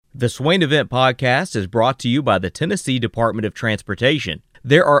The Swain Event Podcast is brought to you by the Tennessee Department of Transportation.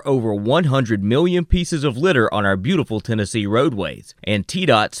 There are over 100 million pieces of litter on our beautiful Tennessee roadways, and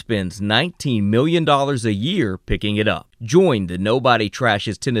TDOT spends $19 million a year picking it up. Join the Nobody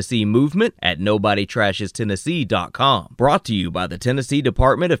Trashes Tennessee movement at NobodyTrashesTennessee.com. Brought to you by the Tennessee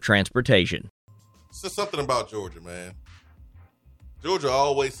Department of Transportation. It's just something about Georgia, man. Georgia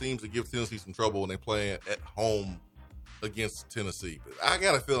always seems to give Tennessee some trouble when they play at home against Tennessee. But I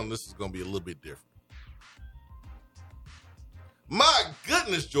got a feeling this is going to be a little bit different. My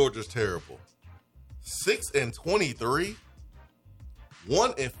goodness, Georgia's terrible. 6-23,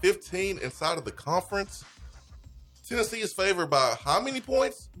 1-15 inside of the conference. Tennessee is favored by how many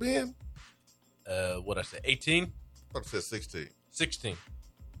points, Ben? What I say, 18? I thought it said 16. 16.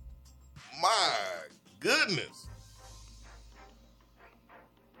 My goodness.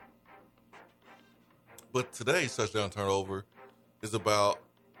 But today's touchdown turnover is about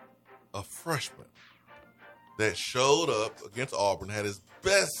a freshman that showed up against Auburn, had his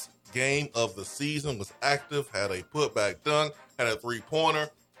best game of the season, was active, had a putback dunk, had a three-pointer,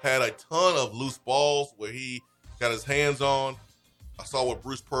 had a ton of loose balls where he got his hands on. I saw what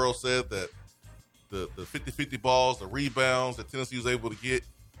Bruce Pearl said, that the 50-50 balls, the rebounds that Tennessee was able to get,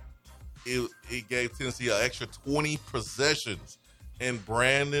 it gave Tennessee an extra 20 possessions. And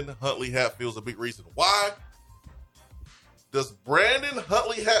Brandon Huntley Hatfield's a big reason. Why? Does Brandon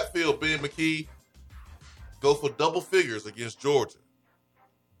Huntley Hatfield, Ben McKee, go for double figures against Georgia?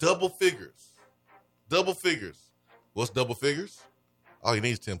 Double figures. Double figures. What's double figures? All he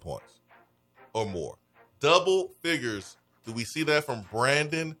needs 10 points or more. Double figures. Do we see that from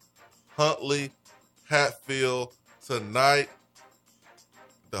Brandon Huntley Hatfield tonight?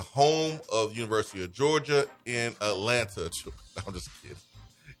 The home of University of Georgia in Atlanta. I'm just kidding.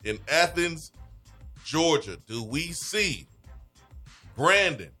 In Athens, Georgia, do we see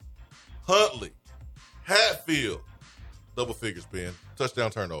Brandon Huntley Hatfield double figures, Ben?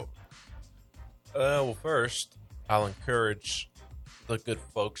 Touchdown turnover. Well, first, I'll encourage the good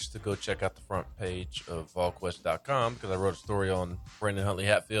folks to go check out the front page of VolQuest.com because I wrote a story on Brandon Huntley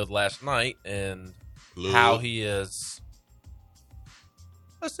Hatfield last night and how he has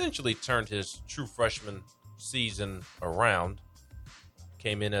essentially turned his true freshman season around.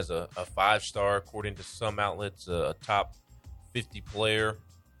 Came in as a 5-star, according to some outlets, a top 50 player.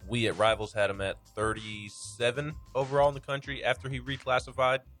 We at Rivals had him at 37 overall in the country after he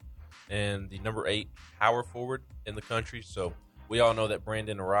reclassified, and the number 8 power forward in the country. So we all know that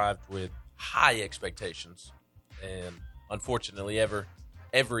Brandon arrived with high expectations, and unfortunately,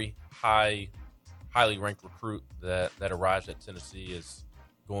 every highly ranked recruit that arrives at Tennessee is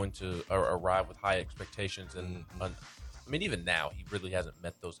going to arrive with high expectations, and I mean, even now he really hasn't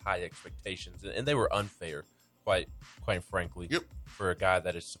met those high expectations, and they were unfair, quite frankly, for a guy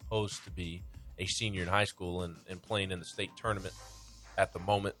that is supposed to be a senior in high school and playing in the state tournament at the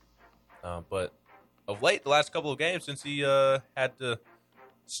moment. But of late, the last couple of games, since he had to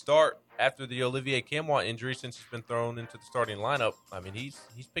start after the Olivier Camois injury, since he's been thrown into the starting lineup, I mean, he's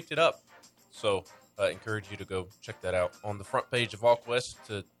picked it up. So encourage you to go check that out on the front page of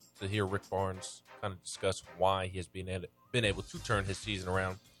VolQuest to hear Rick Barnes kind of discuss why he has been able to turn his season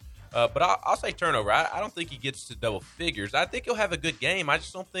around. But I'll say turnover. I don't think he gets to double figures. I think he'll have a good game. I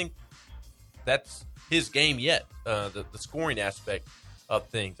just don't think that's his game yet, the scoring aspect of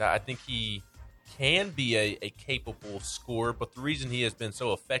things. I think he can be a capable scorer, but the reason he has been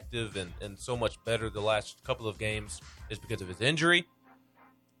so effective and so much better the last couple of games is because of his injury.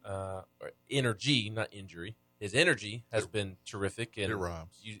 Or energy, not injury. His energy has been terrific. And it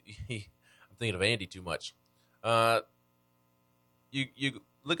rhymes. I'm thinking of Andy too much. You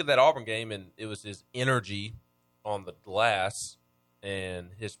look at that Auburn game, and it was his energy on the glass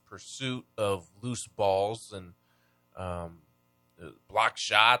and his pursuit of loose balls and block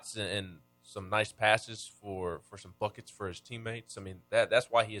shots and some nice passes for some buckets for his teammates. I mean,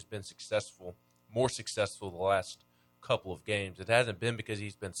 that's why he has been more successful the last couple of games. It hasn't been because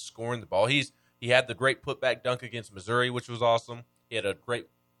he's been scoring the ball. He had the great putback dunk against Missouri, which was awesome. He had a great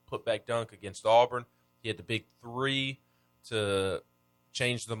putback dunk against Auburn. He had the big 3 to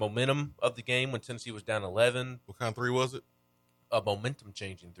change the momentum of the game when Tennessee was down 11. What kind of 3 was it? A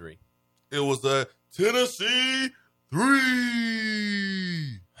momentum-changing 3. It was the Tennessee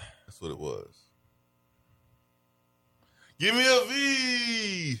 3. That's what it was. Give me a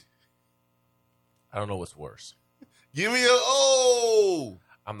V. I don't know what's worse. Give me a O.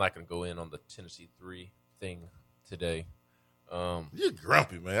 I'm not going to go in on the Tennessee 3 thing today. You're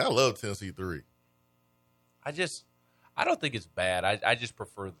grumpy, man. I love Tennessee 3. I don't think it's bad. I just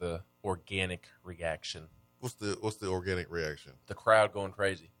prefer the organic reaction. What's the organic reaction? The crowd going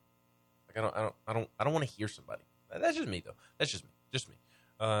crazy. Like I don't want to hear somebody. That's just me though. That's just me.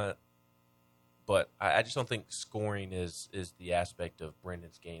 But I just don't think scoring is the aspect of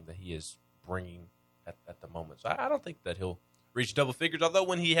Brendan's game that he is bringing at the moment. So I don't think that he'll reach double figures. Although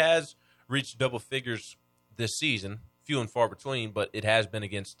when he has reached double figures this season, few and far between, but it has been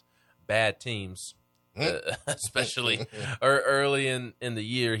against bad teams, especially early in the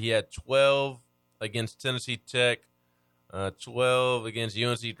year. He had 12 against Tennessee Tech, 12 against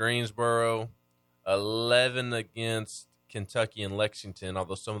UNC Greensboro, 11 against Kentucky and Lexington,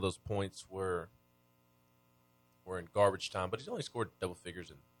 although some of those points were in garbage time. But he's only scored double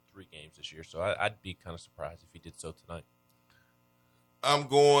figures in 3 games this year, so I'd be kind of surprised if he did so tonight. I'm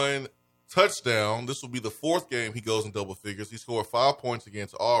going touchdown. This will be the 4th game he goes in double figures. He scored 5 points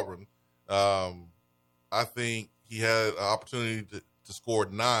against Auburn. I think he had an opportunity to score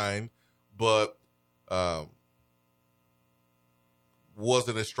 9, but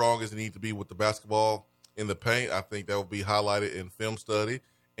wasn't as strong as he needed to be with the basketball in the paint. I think that will be highlighted in film study.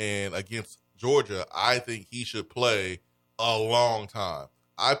 And against Georgia, I think he should play a long time.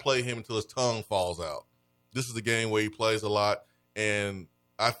 I play him until his tongue falls out. This is a game where he plays a lot, and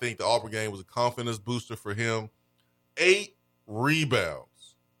I think the Auburn game was a confidence booster for him. 8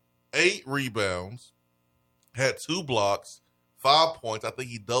 rebounds. 8 rebounds. Had 2 blocks, 5 points. I think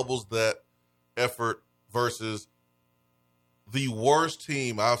he doubles that effort versus the worst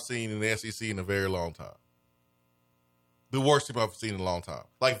team I've seen in the SEC in a very long time. The worst team I've seen in a long time.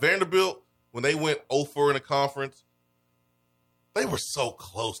 Like Vanderbilt, when they went 0-4 in the conference, they were so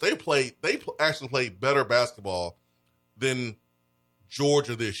close. They actually played better basketball than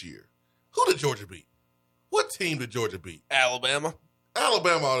Georgia this year. Who did Georgia beat? What team did Georgia beat? Alabama.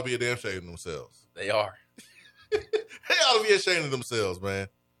 Alabama ought to be a damn shame of themselves. They are. They ought to be ashamed of themselves, man.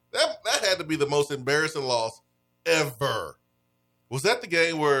 That had to be the most embarrassing loss ever. Was that the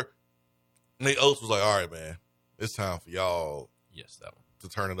game where Nate Oates was like, all right, man, it's time for y'all that one. to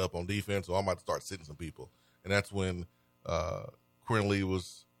turn it up on defense, or I'm about to start sitting some people. And that's when Quinn Lee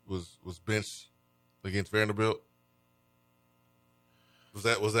was benched against Vanderbilt. Is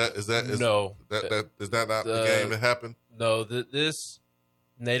that no? Is that not the game that happened? No, this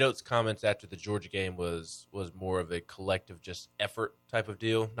Nate Oates' comments after the Georgia game was more of a collective just effort type of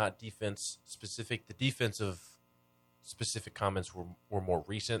deal, not defense specific. The defensive specific comments were more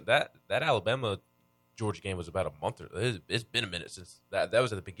recent. That Alabama Georgia game was about a month. It's been a minute since that. That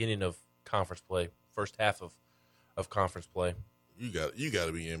was at the beginning of conference play, first half of conference play. You got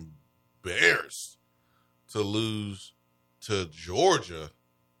to be embarrassed to lose to Georgia.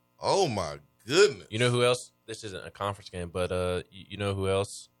 Oh my goodness! You know who else? This isn't a conference game, but you know who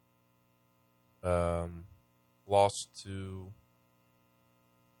else lost to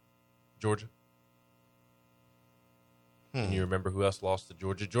Georgia? Can you remember who else lost to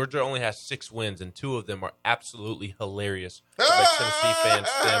Georgia? Georgia only has 6 wins, and 2 of them are absolutely hilarious from a Tennessee fan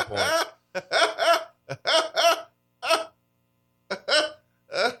standpoint.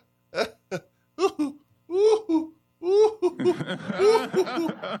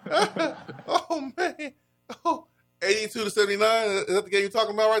 Oh, man. Oh, 82-79. Is that the game you're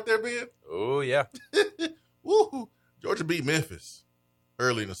talking about right there, Ben? Oh, yeah. Woo. Georgia beat Memphis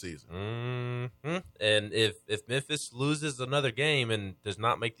early in the season. Mm-hmm. And if Memphis loses another game and does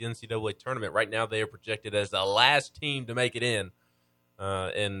not make the NCAA tournament, right now they are projected as the last team to make it in.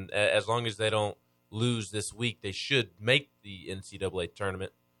 And as long as they don't lose this week, they should make the NCAA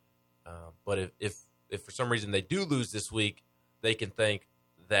tournament. But if for some reason they do lose this week, they can thank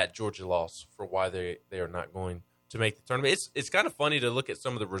that Georgia loss for why they are not going to make the tournament. It's kind of funny to look at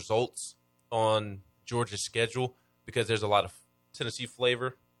some of the results on Georgia's schedule because there's a lot of Tennessee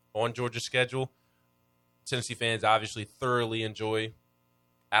flavor on Georgia's schedule. Tennessee fans obviously thoroughly enjoy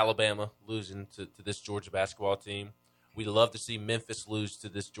Alabama losing to this Georgia basketball team. We love to see Memphis lose to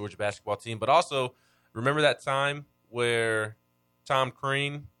this Georgia basketball team. But also, remember that time where Tom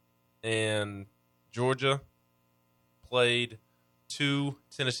Crean and Georgia played 2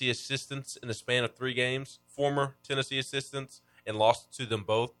 Tennessee assistants in the span of 3 games, former Tennessee assistants, and lost to them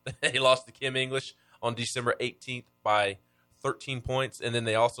both. They lost to Kim English on December 18th by 13 points, and then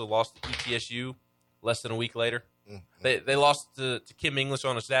they also lost to ETSU less than a week later. Mm-hmm. They lost to Kim English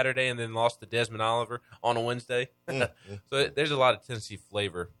on a Saturday and then lost to Desmond Oliver on a Wednesday. Mm-hmm. So there's a lot of Tennessee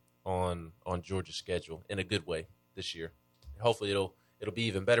flavor on Georgia's schedule in a good way this year. Hopefully it'll be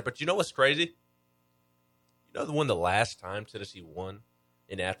even better. But you know what's crazy? You know when the last time Tennessee won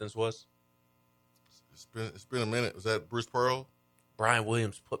in Athens was? It's been a minute. Was that Bruce Pearl? Brian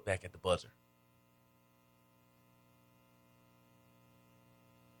Williams put back at the buzzer.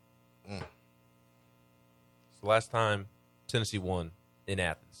 It's the last time Tennessee won in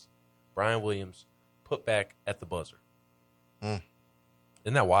Athens. Brian Williams put back at the buzzer. Mm.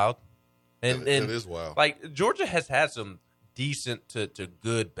 Isn't that wild? And It is wild. Like, Georgia has had some decent to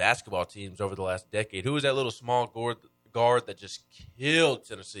good basketball teams over the last decade. Who was that little small guard that just killed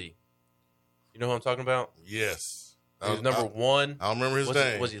Tennessee? You know who I'm talking about? Yes. He was number one. I don't remember his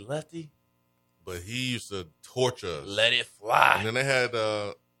name. Was he lefty? But he used to torture us. Let it fly. And then they had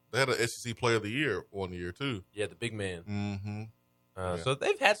an SEC Player of the Year one year too. Yeah, the big man. Mm-hmm. Yeah. So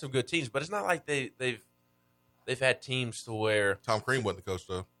they've had some good teams, but it's not like they've had teams to where Tom Crean wasn't the coach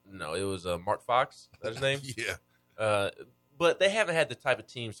though. No, it was Mark Fox. That's his name. Yeah. But they haven't had the type of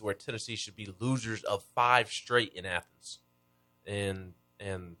teams to where Tennessee should be losers of 5 straight in Athens. And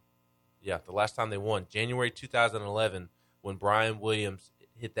yeah, the last time they won, January 2011, when Brian Williams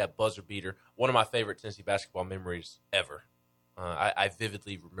hit that buzzer beater. One of my favorite Tennessee basketball memories ever. I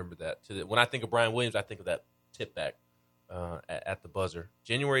vividly remember that. When I think of Brian Williams, I think of that tip back at the buzzer.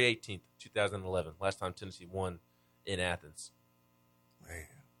 January 18th, 2011, last time Tennessee won in Athens. Man.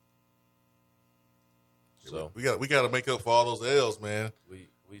 So we got to make up for all those L's, man.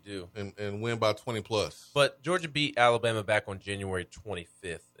 We do. And win by 20 plus. But Georgia beat Alabama back on January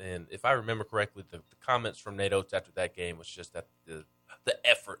 25th. And if I remember correctly, the comments from Nate Oates after that game was just that the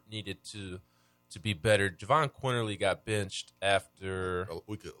effort needed to be better. Javon Quinterly got benched after a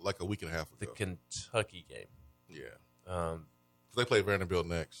week and a half ago. The Kentucky game. Yeah. They play Vanderbilt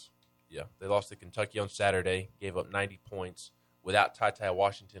next. Yeah. They lost to Kentucky on Saturday, gave up 90 points without Ty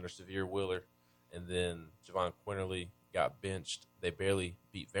Washington or Severe Wheeler. And then Javon Quinterly got benched. They barely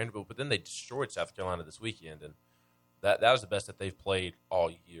beat Vanderbilt, but then they destroyed South Carolina this weekend, and that was the best that they've played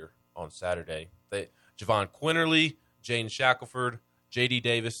all year on Saturday. Javon Quinterly, Jaden Shackelford, J.D.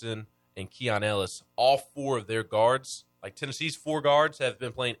 Davison, and Keon Ellis, all 4 of their guards, like Tennessee's 4 guards, have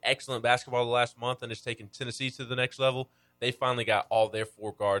been playing excellent basketball the last month, and it's taken Tennessee to the next level. They finally got all their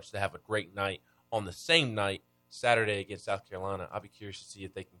 4 guards to have a great night on the same night, Saturday against South Carolina. I'll be curious to see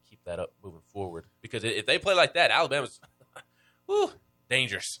if they can keep that up moving forward. Because if they play like that, Alabama's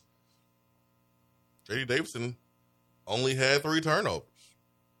dangerous. J.D. Davison only had 3 turnovers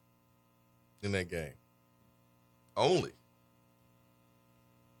in that game. Only.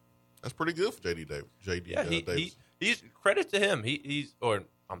 That's pretty good for J.D. Davison. He's credit to him.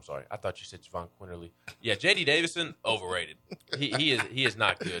 I'm sorry, I thought you said Javon Quinterly. Yeah, J.D. Davison, overrated. He is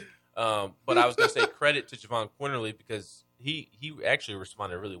not good. But I was going to say credit to Javon Quinterly because he actually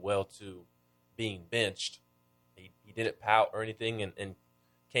responded really well to being benched. He didn't pout or anything and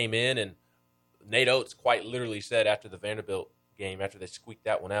came in. And Nate Oates quite literally said after the Vanderbilt game, after they squeaked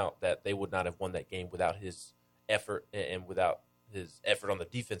that one out, that they would not have won that game without his effort and without his effort on the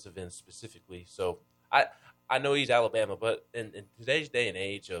defensive end specifically. So I know he's Alabama, but in today's day and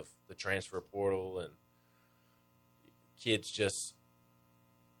age of the transfer portal and kids just –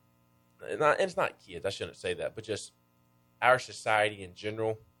 it's not kids, I shouldn't say that, but just our society in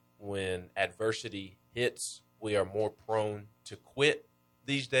general, when adversity hits, we are more prone to quit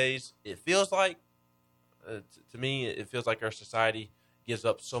these days. It feels like, to me, it feels like our society gives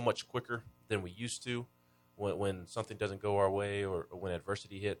up so much quicker than we used to when something doesn't go our way or when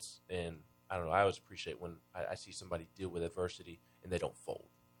adversity hits. And I don't know, I always appreciate when I see somebody deal with adversity and they don't fold.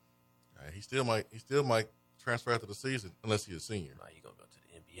 He still might transfer after the season unless he's a senior. Nah, he's going to go to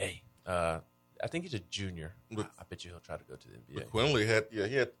the NBA. I think he's a junior. I bet you he'll try to go to the NBA. But Quinley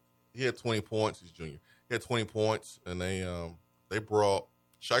he had 20 points. He's junior. He had 20 points, and they brought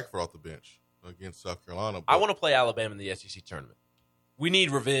Shackelford off the bench against South Carolina. I want to play Alabama in the SEC tournament. We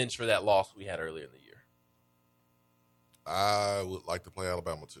need revenge for that loss we had earlier in the year. I would like to play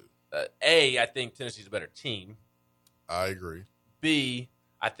Alabama too. I think Tennessee's a better team. I agree. B,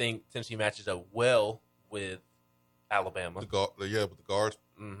 I think Tennessee matches up well with Alabama. With the guards.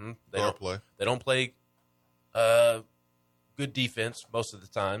 Mm-hmm. They don't play good defense most of the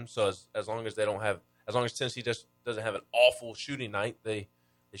time. So as long as Tennessee just doesn't have an awful shooting night, they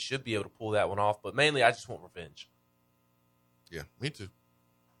should be able to pull that one off. But mainly, I just want revenge. Yeah, me too.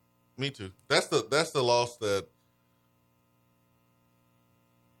 That's the loss that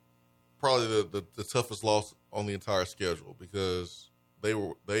probably the toughest loss on the entire schedule because we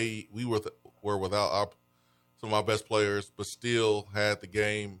were without some of our best players, but still had the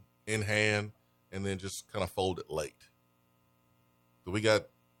game in hand and then just kind of folded late. So we got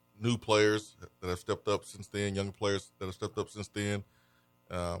new players that have stepped up since then, young players that have stepped up since then.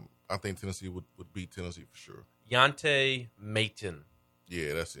 I think Tennessee would beat Tennessee for sure. Yante Mayton.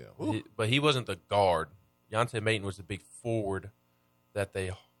 Yeah, that's him. But he wasn't the guard. Yante Mayton was the big forward that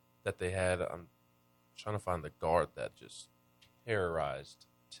they had. I'm trying to find the guard that just terrorized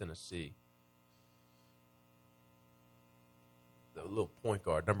Tennessee. the little point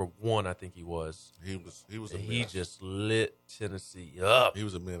guard, number 1, I think he was. He was a And menace. he just lit Tennessee up. He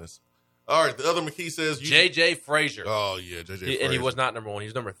was a menace. All right, the other McKee says J.J. Frazier. Oh yeah, J.J. Frazier. And he was not number 1. He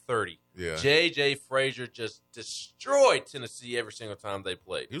was number 30. Yeah. J.J. Frazier just destroyed Tennessee every single time they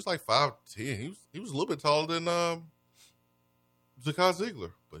played. He was like 5'10". He was a little bit taller than Zakai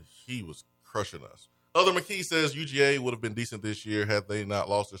Ziegler, but he was crushing us. Other McKee says UGA would have been decent this year had they not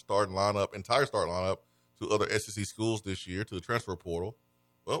lost their entire starting lineup to other SEC schools this year to the transfer portal.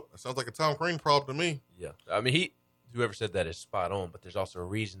 Well, that sounds like a Tom Crean problem to me. Yeah. I mean, whoever said that is spot on, but there's also a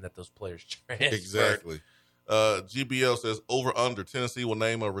reason that those players transferred. Exactly. GBL says over-under. Tennessee will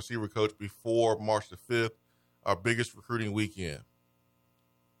name a receiver coach before March the 5th, our biggest recruiting weekend.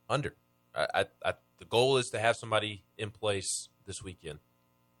 Under. The goal is to have somebody in place this weekend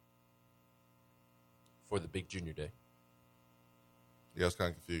for the big junior day. Yeah, I was kind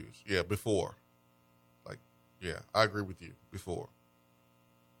of confused. Yeah, before. Yeah, I agree with you. Before.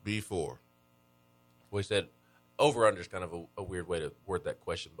 Well, he said over-under is kind of a weird way to word that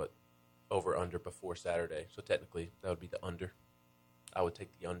question, but over-under before Saturday. So technically, that would be the under. I would take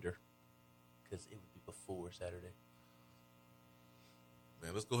the under because it would be before Saturday.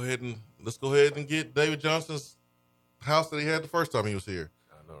 Man, let's go ahead and get David Johnson's house that he had the first time he was here.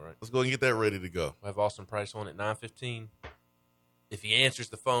 I know, right? Let's go and get that ready to go. We'll have Austin Price on at 9:15. If he answers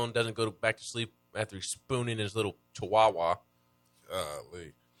the phone, doesn't go back to sleep after he's spooning his little chihuahua.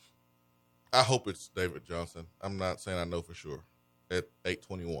 Golly. I hope it's David Johnson. I'm not saying I know for sure. At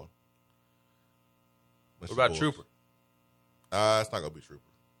 8:21. What about Trooper? It's not going to be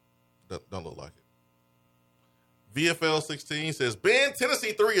Trooper. Don't look like it. VFL 16 says, Ben,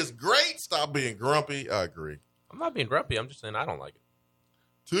 Tennessee 3 is great. Stop being grumpy. I agree. I'm not being grumpy. I'm just saying I don't like it.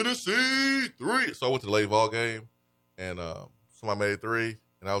 Tennessee 3. So I went to the late ball game, and somebody made it 3,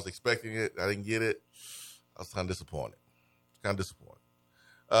 and I was expecting it. I didn't get it. I was kind of disappointed.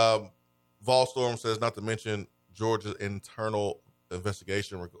 Volstorm says, not to mention Georgia's internal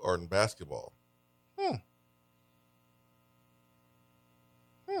investigation regarding basketball.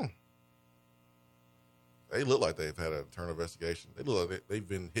 They look like they've had an internal investigation. They look like they've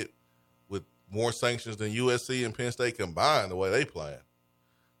been hit with more sanctions than USC and Penn State combined the way they playing.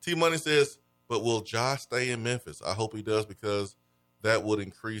 T-Money says, but will Josh stay in Memphis? I hope he does because that would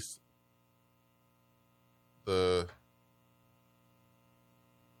increase the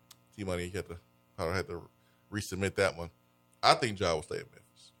T-Money. You had to resubmit that one. I think Josh will stay in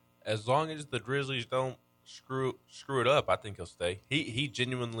Memphis. As long as the Grizzlies don't screw it up, I think he'll stay. He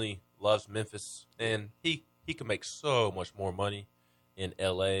genuinely loves Memphis, and he could make so much more money in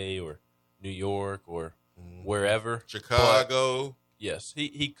L.A. or New York or wherever. Chicago. But, yes,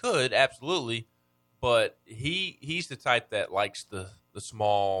 he could, absolutely, but he's the type that likes the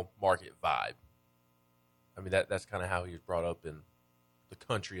small market vibe. I mean, that's kind of how he was brought up in the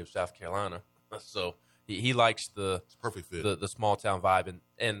country of South Carolina. So he likes the perfect fit. The small town vibe,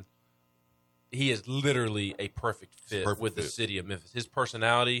 and he is literally a perfect fit with the city of Memphis. His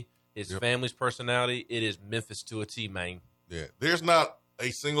personality, his family's personality, it is Memphis to a T, man. Yeah, there's not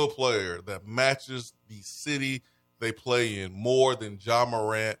a single player that matches the city they play in more than Ja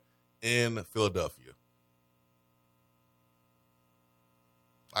Morant in Philadelphia.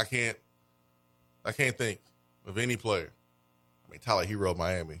 I can't think of any player. I mean, Tyler Hero,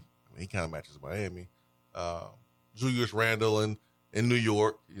 Miami. I mean, he kind of matches Miami. Julius Randle in New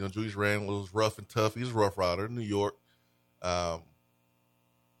York. You know, Julius Randle was rough and tough. He's a rough rider in New York.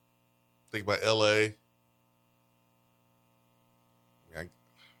 Think about L.A.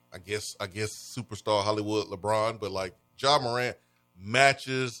 I guess superstar Hollywood LeBron, but like Ja Morant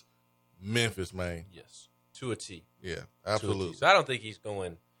matches Memphis, man. Yes, to a T. Yeah, absolutely. So I don't think he's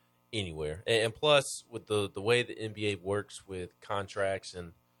going anywhere. And plus, with the way the NBA works with contracts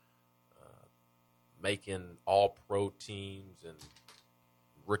and making all-pro teams and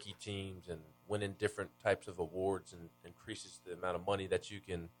rookie teams and winning different types of awards and increases the amount of money that you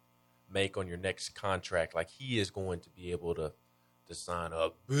can make on your next contract, like he is going to be able to sign a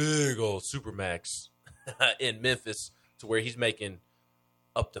big old supermax in Memphis to where he's making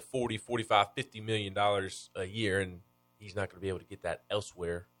up to 40, 45, $50 million a year, and he's not going to be able to get that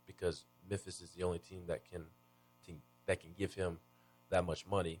elsewhere because Memphis is the only team that can give him that much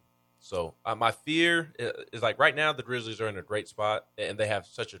money. So my fear is like right now the Grizzlies are in a great spot, and they have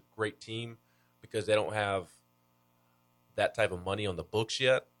such a great team because they don't have that type of money on the books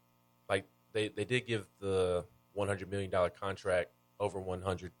yet. Like they did give the $100 million contract over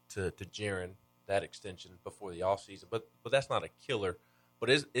 100 to Jaren, that extension before the offseason. But that's not a killer. But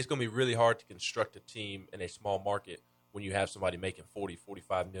it's going to be really hard to construct a team in a small market when you have somebody making 40,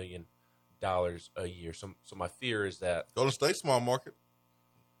 45 million a year. So my fear is that Golden State small market.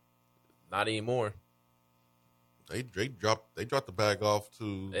 not anymore. They dropped the bag off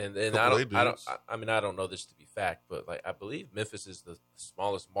to And I I don't know this to be fact, but like I believe Memphis is the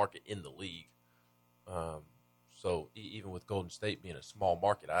smallest market in the league. So even with Golden State being a small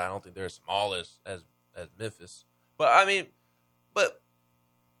market, I don't think they're as small as Memphis. But but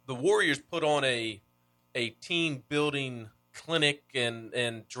the Warriors put on a team building clinic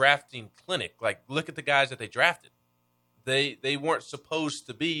and drafting clinic. Like, look at the guys that they drafted. They weren't supposed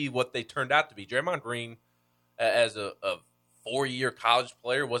to be what they turned out to be. Draymond Green, as a 4-year college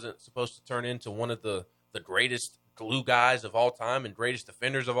player, wasn't supposed to turn into one of the greatest glue guys of all time and greatest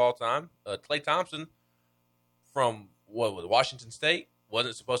defenders of all time. Klay Thompson from Washington State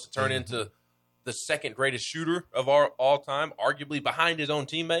wasn't supposed to turn into the second greatest shooter of all time, arguably behind his own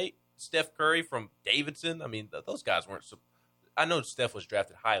teammate, Steph Curry from Davidson. I mean, those guys weren't I know Steph was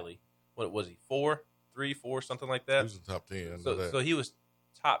drafted highly. What was he, 3, 4, something like that? He was in the top 10. So he was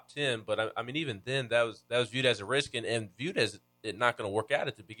top 10, but I mean, even then, that was viewed as a risk and viewed as it not going to work out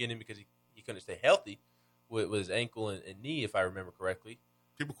at the beginning because he couldn't stay healthy with his ankle and knee, if I remember correctly.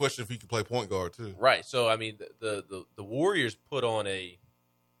 People question if he could play point guard too. Right. So I mean, the Warriors put on a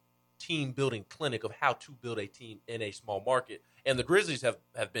team building clinic of how to build a team in a small market, and the Grizzlies have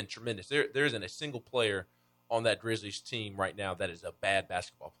been tremendous. There isn't a single player on that Grizzlies team right now that is a bad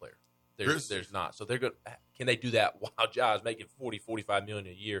basketball player. There's not. So they're good. Can they do that while Ja's making $40-45 million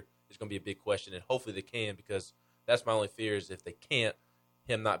a year? Is going to be a big question, and hopefully they can, because that's my only fear is if they can't,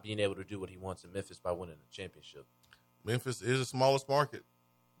 him not being able to do what he wants in Memphis by winning the championship. Memphis is the smallest market,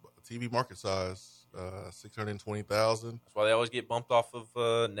 TV market size, 620,000. That's why they always get bumped off of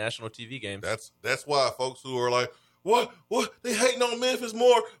national TV games. That's why folks who are like, what they hating on Memphis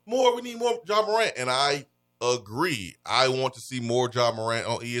more. We need more Ja Morant, and I agree. I want to see more Ja Morant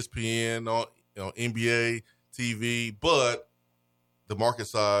on ESPN, on NBA TV, but the market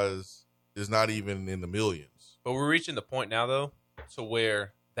size is not even in the millions. But we're reaching the point now, though, to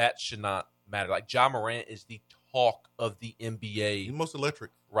where that should not matter. Like, Ja Morant is the talk of the NBA. He's most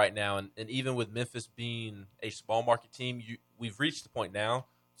electric right now, and even with Memphis being a small market team, we've reached the point now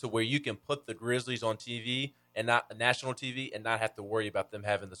to where you can put the Grizzlies on TV and not national TV and not have to worry about them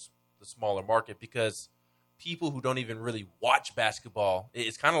having the smaller market, because people who don't even really watch basketball,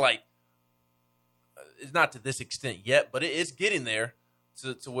 it's kind of like, it's not to this extent yet, but it's getting there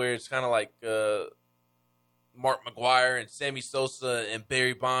to where it's kind of like Mark McGuire and Sammy Sosa and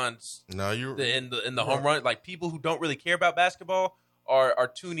Barry Bonds in the home run. Like, people who don't really care about basketball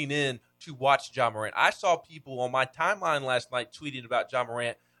are tuning in to watch Ja Morant. I saw people on my timeline last night tweeting about Ja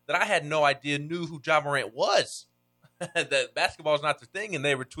Morant that I had no idea knew who Ja Morant was. That basketball is not their thing, and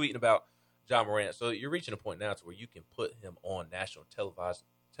they were tweeting about Ja Morant. So you're reaching a point now to where you can put him on national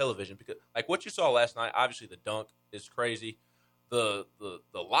television, because like what you saw last night, obviously the dunk is crazy. The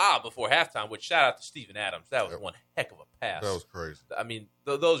lob before halftime, which shout out to Steven Adams, that was one heck of a pass. That was crazy. I mean,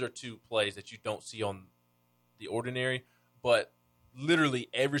 those are two plays that you don't see on the ordinary, but literally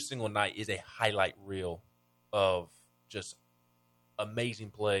every single night is a highlight reel of just amazing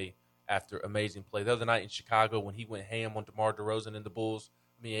play after amazing play. The other night in Chicago, when he went ham on DeMar DeRozan and the Bulls,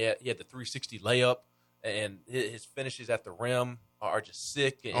 I mean, he had the 360 layup, and his finishes at the rim are just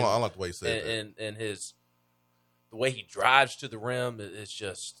sick. And, I like the way he said that. And the way he drives to the rim is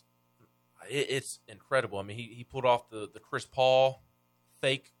just, it's incredible. I mean, he pulled off the Chris Paul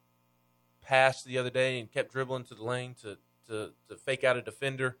fake pass the other day and kept dribbling to the lane to fake out a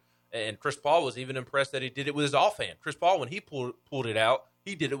defender. And Chris Paul was even impressed that he did it with his offhand. Chris Paul, when he pulled it out,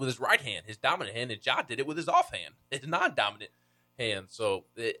 he did it with his right hand, his dominant hand, and Ja did it with his offhand, his non-dominant hand. So,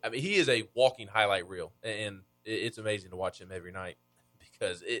 he is a walking highlight reel, and it's amazing to watch him every night,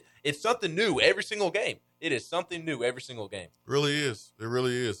 because it's something new every single game. It is something new every single game. It really is. It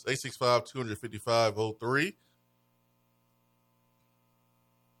really is. 865-255-03.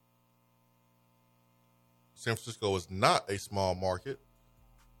 San Francisco is not a small market.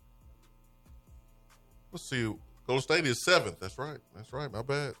 Let's see. Golden State is 7th. That's right. My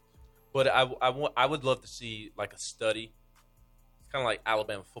bad. But I would love to see like a study. It's kind of like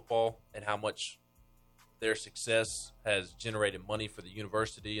Alabama football and how much their success has generated money for the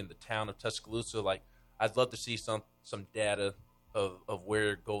university and the town of Tuscaloosa. Like, I'd love to see some data of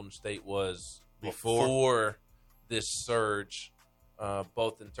where Golden State was before this surge,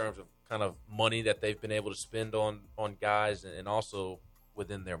 both in terms of kind of money that they've been able to spend on guys, and also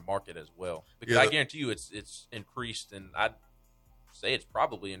within their market as well. Because I guarantee you it's increased, and I'd say it's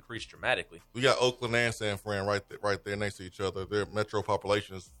probably increased dramatically. We got Oakland and San Fran right there next to each other. Their metro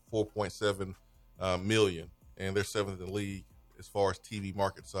population is 4.7 million, and they're 7th in the league as far as TV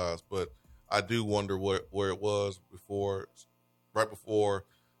market size. But I do wonder where it was right before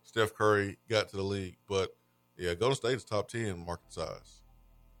Steph Curry got to the league. But yeah, Golden State is top 10 market size.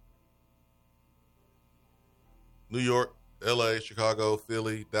 New York, LA, Chicago,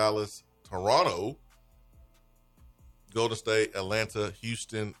 Philly, Dallas, Toronto, Golden State, Atlanta,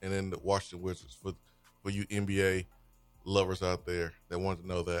 Houston, and then the Washington Wizards for you NBA lovers out there that wanted to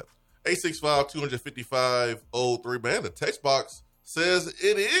know that. 865-255-03. Man, the text box says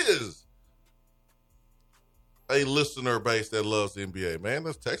it is a listener base that loves the NBA. Man,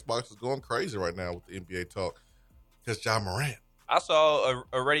 this text box is going crazy right now with the NBA talk because Ja Morant. I saw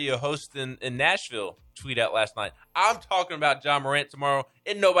a radio host in Nashville tweet out last night, I'm talking about Ja Morant tomorrow,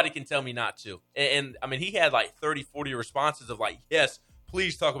 and nobody can tell me not to. And I mean, he had like 30, 40 responses of like, yes,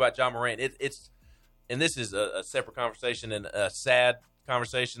 please talk about Ja Morant. And this is a separate conversation and a sad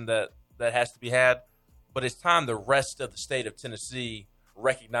conversation that has to be had. But it's time the rest of the state of Tennessee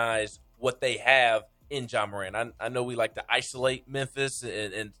recognize what they have in Ja Morant. I know we like to isolate Memphis,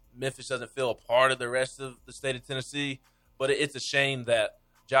 and Memphis doesn't feel a part of the rest of the state of Tennessee. But it's a shame that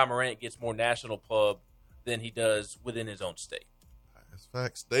Ja Morant gets more national pub than he does within his own state. That's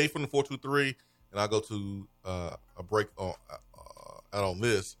facts. Dave from the 423, and I'll go to a break out on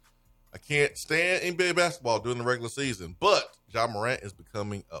this. I can't stand NBA basketball during the regular season, but Ja Morant is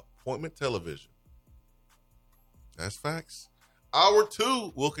becoming appointment television. That's facts. Hour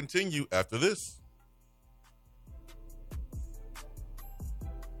 2 will continue after this.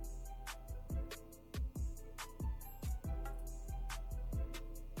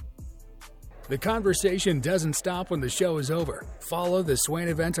 The conversation doesn't stop when the show is over. Follow the Swain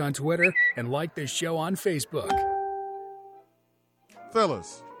event on Twitter and like the show on Facebook.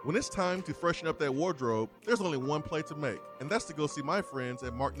 Fellas, when it's time to freshen up that wardrobe, there's only one play to make, and that's to go see my friends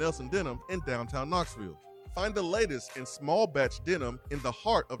at Mark Nelson Denim in downtown Knoxville. Find the latest in small batch denim in the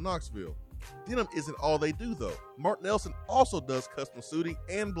heart of Knoxville. Denim isn't all they do, though. Mark Nelson also does custom suiting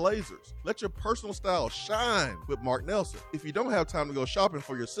and blazers. Let your personal style shine with Mark Nelson. If you don't have time to go shopping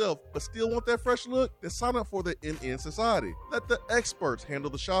for yourself, but still want that fresh look, then sign up for the NN Society. Let the experts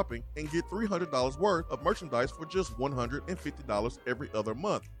handle the shopping and get $300 worth of merchandise for just $150 every other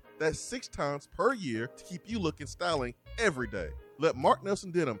month. That's 6 times per year to keep you looking styling every day. Let Mark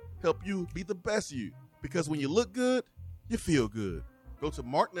Nelson Denim help you be the best you, because when you look good, you feel good. Go to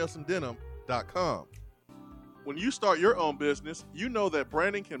marknelsondenim.com. When you start your own business, you know that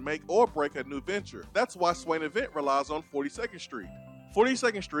branding can make or break a new venture. That's why Swain Event relies on 42nd Street.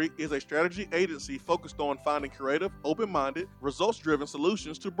 42nd Street is a strategy agency focused on finding creative, open-minded, results-driven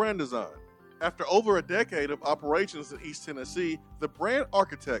solutions to brand design. After over a decade of operations in East Tennessee, the brand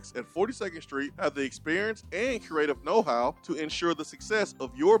architects at 42nd Street have the experience and creative know-how to ensure the success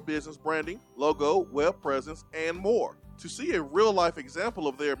of your business branding, logo, web presence, and more. To see a real-life example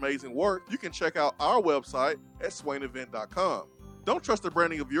of their amazing work, you can check out our website at swainevent.com. Don't trust the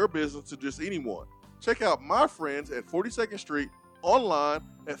branding of your business to just anyone. Check out my friends at 42nd Street online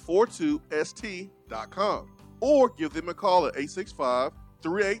at 42st.com or give them a call at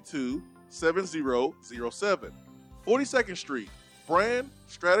 865-382-7007. 42nd Street, brand,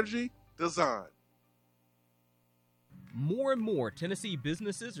 strategy, design. More and more Tennessee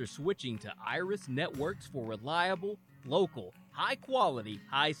businesses are switching to Iris Networks for reliable, local, high-quality,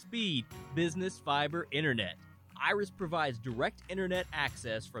 high-speed business fiber internet. Iris provides direct internet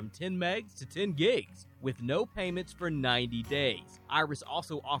access from 10 megs to 10 gigs with no payments for 90 days. Iris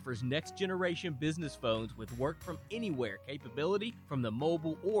also offers next-generation business phones with work-from-anywhere capability from the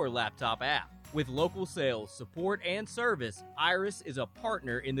mobile or laptop app. With local sales, support, and service, Iris is a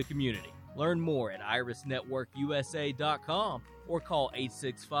partner in the community. Learn more at irisnetworkusa.com or call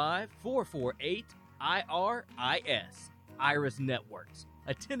 865-448-IRIS. Iris Networks,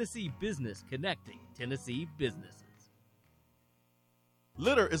 a Tennessee business connecting Tennessee businesses.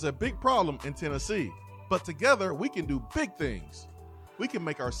 Litter is a big problem in Tennessee, but together we can do big things. We can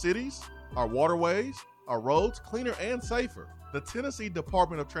make our cities, our waterways, our roads cleaner and safer. The Tennessee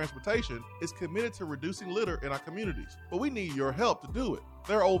Department of Transportation is committed to reducing litter in our communities, but we need your help to do it.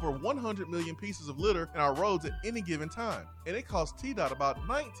 There are over 100 million pieces of litter in our roads at any given time, and it costs TDOT about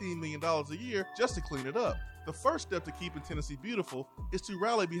 $19 million a year just to clean it up. The first step to keeping Tennessee beautiful is to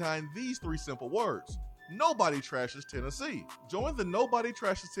rally behind these 3 simple words. Nobody trashes Tennessee. Join the Nobody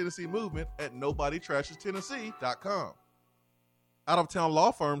Trashes Tennessee movement at nobodytrashestennessee.com. Out-of-town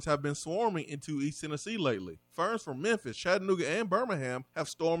law firms have been swarming into East Tennessee lately. Firms from Memphis, Chattanooga, and Birmingham have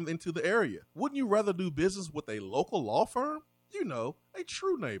stormed into the area. Wouldn't you rather do business with a local law firm? You know, a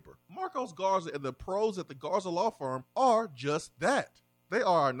true neighbor. Marcos Garza and the pros at the Garza Law Firm are just that. They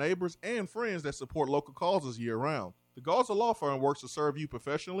are our neighbors and friends that support local causes year-round. The Garza Law Firm works to serve you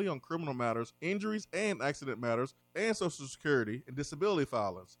professionally on criminal matters, injuries and accident matters, and Social Security and disability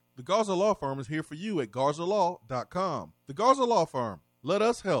filings. The Garza Law Firm is here for you at GarzaLaw.com. The Garza Law Firm. Let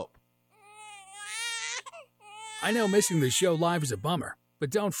us help. I know missing the show live is a bummer, but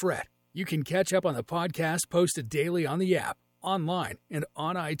don't fret. You can catch up on the podcast posted daily on the app, online, and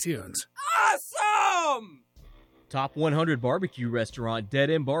on iTunes. Awesome! Top 100 barbecue restaurant Dead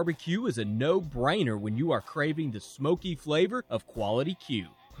End Barbecue is a no-brainer when you are craving the smoky flavor of quality Q.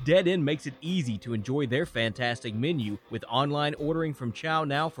 Dead End makes it easy to enjoy their fantastic menu with online ordering from Chow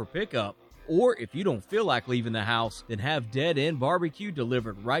Now for pickup. Or if you don't feel like leaving the house, then have Dead End Barbecue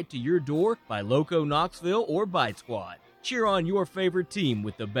delivered right to your door by Loco Knoxville or Bite Squad. Cheer on your favorite team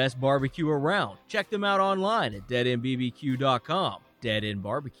with the best barbecue around. Check them out online at deadendbbq.com. Dead End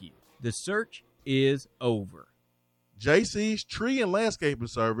Barbecue. The search is over. JC's Tree and Landscaping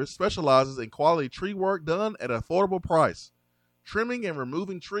Service specializes in quality tree work done at an affordable price. Trimming and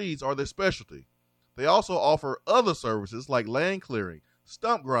removing trees are their specialty. They also offer other services like land clearing,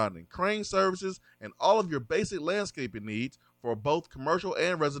 stump grinding, crane services, and all of your basic landscaping needs for both commercial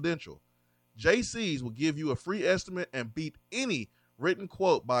and residential. JC's will give you a free estimate and beat any written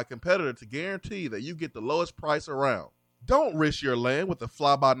quote by a competitor to guarantee that you get the lowest price around. Don't risk your land with a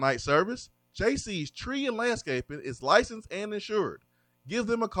fly-by-night service. JC's Tree and Landscaping is licensed and insured. Give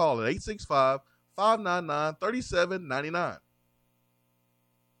them a call at 865-599-3799.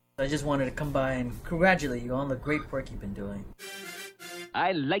 I just wanted to come by and congratulate you on the great work you've been doing.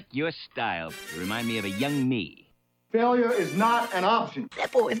 I like your style. You remind me of a young me. Failure is not an option.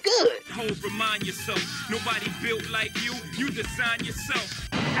 That boy is good. Don't remind yourself, nobody built like you. You design yourself.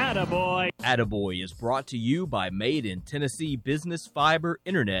 Attaboy. Attaboy is brought to you by Made in Tennessee Business Fiber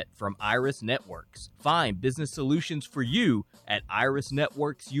Internet from Iris Networks. Find business solutions for you at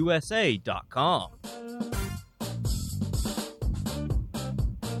irisnetworksusa.com.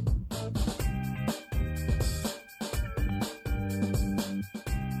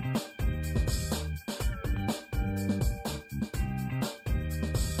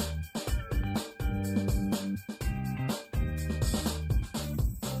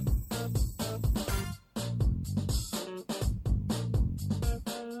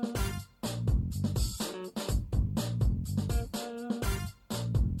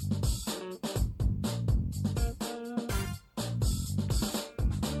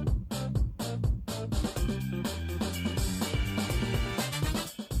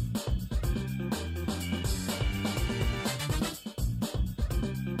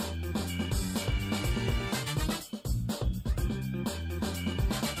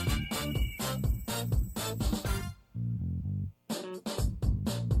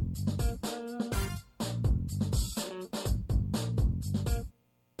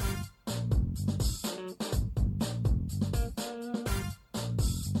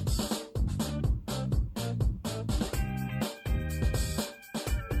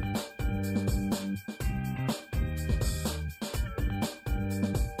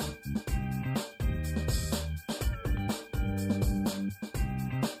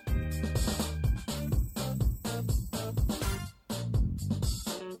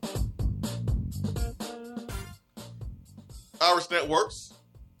 Iris Networks,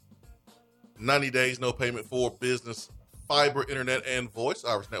 90 days, no payment for business, fiber, internet, and voice.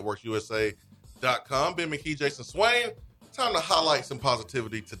 IrisNetworksUSA.com. Ben McKee, Jason Swain. Time to highlight some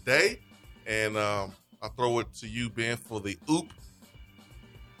positivity today. And I'll throw it to you, Ben, for the oop.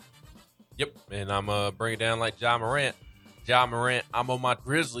 Yep, and I'm going to bring it down like Ja Morant. Ja Morant, I'm on my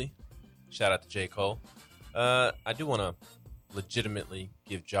Grizzly. Shout out to J. Cole. I do want to legitimately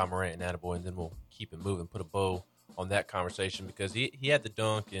give Ja Morant an attaboy, and then we'll keep it moving, put a bow on that conversation, because he had the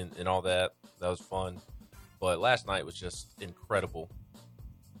dunk and all that. That was fun. But last night was just incredible.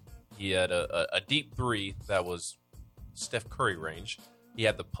 He had a deep three that was Steph Curry range. He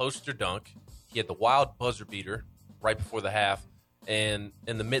had the poster dunk. He had the wild buzzer beater right before the half. And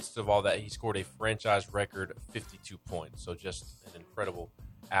in the midst of all that, he scored a franchise record 52 points. So just an incredible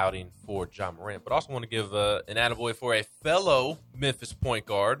outing for Ja Morant. But also want to give an attaboy for a fellow Memphis point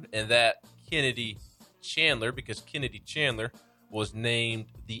guard, and that Kennedy Chandler, because Kennedy Chandler was named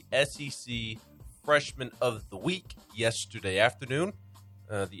the SEC Freshman of the Week yesterday afternoon.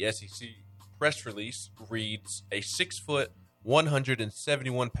 The SEC press release reads, a 6-foot,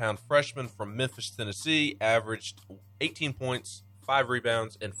 171-pound freshman from Memphis, Tennessee, averaged 18 points, 5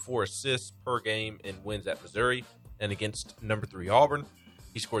 rebounds, and 4 assists per game in wins at Missouri and against number 3 Auburn.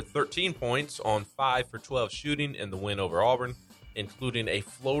 He scored 13 points on 5 for 12 shooting in the win over Auburn, including a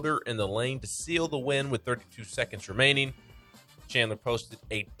floater in the lane to seal the win with 32 seconds remaining. Chandler posted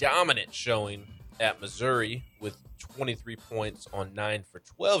a dominant showing at Missouri with 23 points on 9 for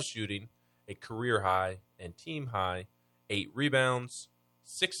 12 shooting, a career high and team high, 8 rebounds,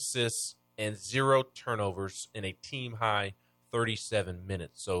 6 assists, and 0 turnovers in a team high 37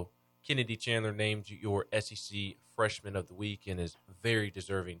 minutes. So Kennedy Chandler named your SEC Freshman of the Week and is very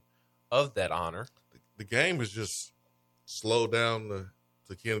deserving of that honor. The game has just slowed down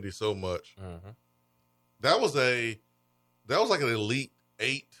to Kennedy so much. Mm-hmm. That was like an Elite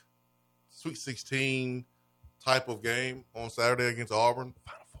 8, Sweet 16 type of game on Saturday against Auburn.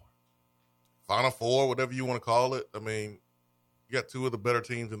 Final Four, whatever you want to call it. I mean, you got two of the better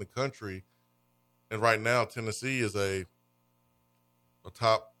teams in the country, and right now Tennessee is a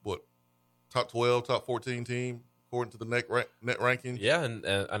top 12, top 14 team according to the net rankings. Yeah, and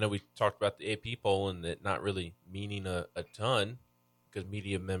I know we talked about the AP poll and it not really meaning a ton because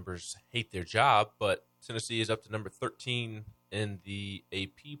media members hate their job, but Tennessee is up to number 13 in the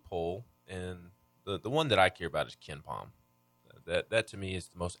AP poll, and the one that I care about is KenPom. That to me is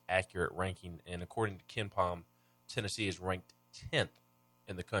the most accurate ranking, and according to KenPom, Tennessee is ranked 10th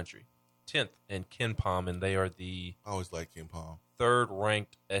in the country. 10th in KenPom, and they are the I always like KenPom.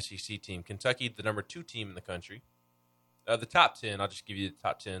 third-ranked SEC team. Kentucky, the number 2 team in the country. The top 10, I'll just give you the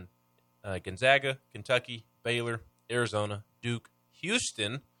top 10. Gonzaga, Kentucky, Baylor, Arizona, Duke,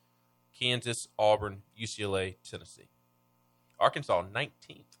 Houston, Kansas, Auburn, UCLA, Tennessee. Arkansas,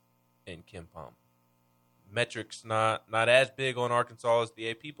 19th in KenPom. Metrics not as big on Arkansas as the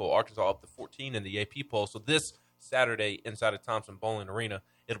AP poll. Arkansas up to 14 in the AP poll. So this Saturday inside of Thompson Bowling Arena,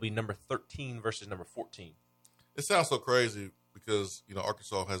 it'll be number 13 versus number 14. It sounds so crazy because,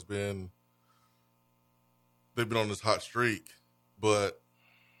 Arkansas they've been on this hot streak, but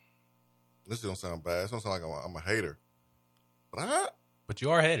this don't sound bad. It don't sound like I'm a hater. But you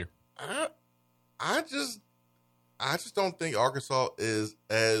are a hater. I just don't think Arkansas is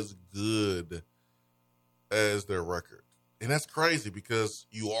as good as their record. And that's crazy because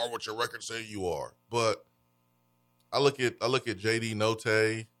you are what your record say you are. But I look at JD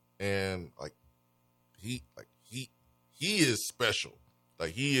Notae and he is special.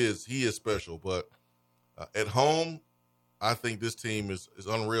 He is special, but at home I think this team is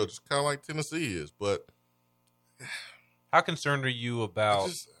unreal, just kind of like Tennessee is. But how concerned are you about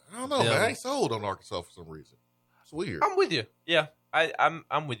I don't know, man. I ain't sold on Arkansas for some reason. It's weird. I'm with you. Yeah,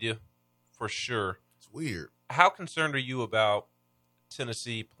 I'm with you for sure. It's weird. How concerned are you about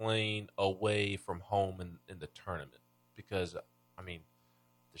Tennessee playing away from home in the tournament? Because, I mean,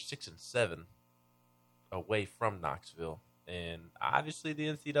 they're 6-7 away from Knoxville. And obviously the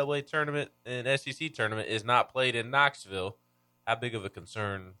NCAA tournament and SEC tournament is not played in Knoxville. How big of a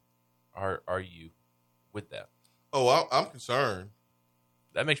concern are you with that? Oh, I'm concerned.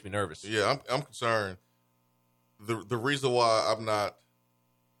 That makes me nervous. Yeah, I'm concerned. The reason why I'm not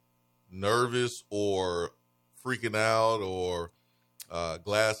nervous or freaking out or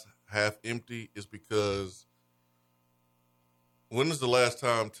glass half empty is because when is the last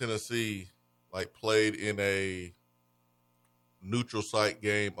time Tennessee played in a neutral site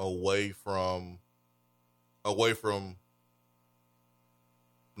game away from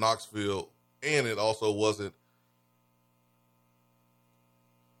Knoxville, and it also wasn't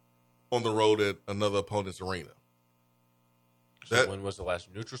on the road at another opponent's arena? So when was the last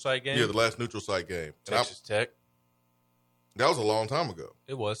neutral site game? Yeah, the last neutral site game. Texas Tech. That was a long time ago.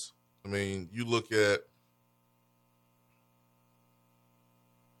 It was. I mean, you look at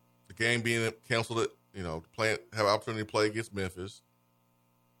the game being canceled at, have an opportunity to play against Memphis.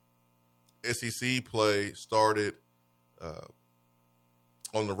 SEC play started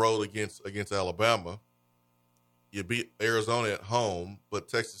on the road against Alabama. You beat Arizona at home, but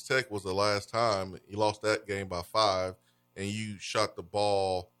Texas Tech was the last time. You lost that game by 5, and you shot the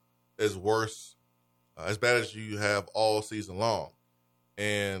ball as bad as you have all season long.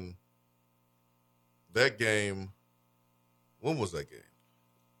 And that game, when was that game?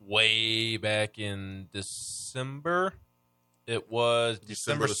 Way back in December. It was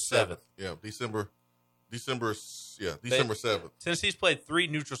December 7th. Yeah, December 7th. Tennessee's played 3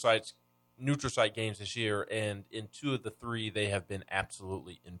 neutral site games this year, and in 2 of the 3, they have been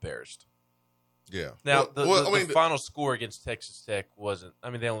absolutely embarrassed. Yeah. Now, the final score against Texas Tech wasn't –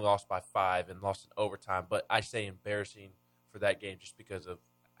 they only lost by 5 and lost in overtime, but I say embarrassing for that game just because of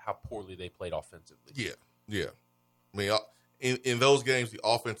how poorly they played offensively. Yeah. I mean, in those games, the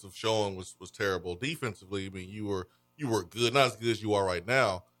offensive showing was terrible. Defensively, you were good, not as good as you are right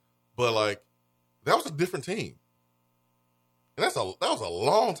now, but that was a different team, and that was a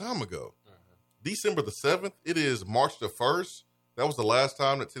long time ago. Mm-hmm. December the 7th. It is March the 1st. That was the last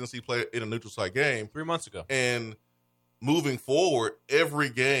time that Tennessee played in a neutral site game. 3 months ago. And moving forward, every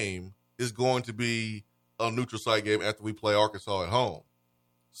game is going to be a neutral site game after we play Arkansas at home.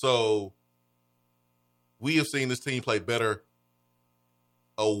 So we have seen this team play better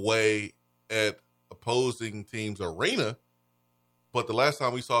away at opposing teams' arena. But the last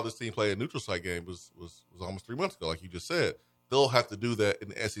time we saw this team play a neutral site game was almost 3 months ago, like you just said. They'll have to do that in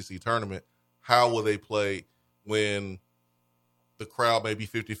the SEC tournament. How will they play when the crowd may be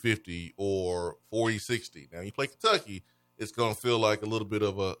 50-50 or 40-60? Now, you play Kentucky, it's going to feel like a little bit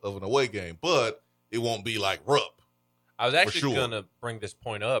of an away game, but it won't be like Rupp. I was actually going to bring this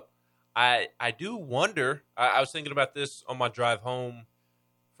point up. I do wonder, I was thinking about this on my drive home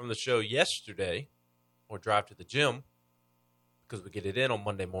from the show yesterday, or drive to the gym, because we get it in on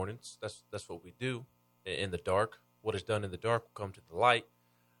Monday mornings. That's what we do in the dark. What is done in the dark will come to the light.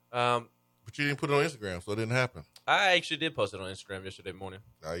 But you didn't put it on Instagram, so it didn't happen. I actually did post it on Instagram yesterday morning.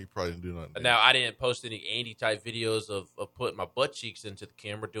 No, you probably didn't do nothing. Now, I didn't post any Andy-type videos of putting my butt cheeks into the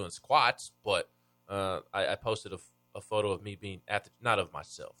camera doing squats, but I posted a photo of me being not of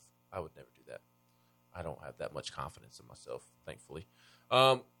myself. I would never do that. I don't have that much confidence in myself, thankfully.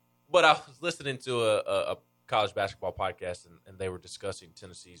 But I was listening to a college basketball podcast, and they were discussing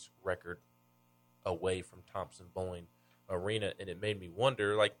Tennessee's record away from Thompson-Boling Arena, and it made me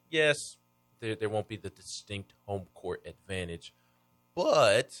wonder, like, yes, there won't be the distinct home court advantage,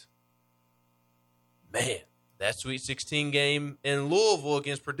 but, man, that Sweet 16 game in Louisville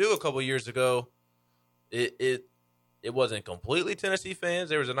against Purdue a couple years ago, it wasn't completely Tennessee fans.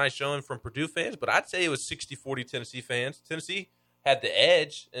 There was a nice showing from Purdue fans, but I'd say it was 60-40 Tennessee fans. Tennessee had the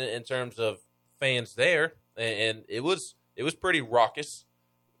edge in terms of fans there, and it was pretty raucous.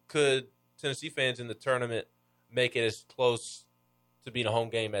 Could Tennessee fans in the tournament make it as close to being a home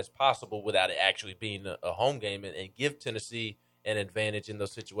game as possible without it actually being a home game and give Tennessee an advantage in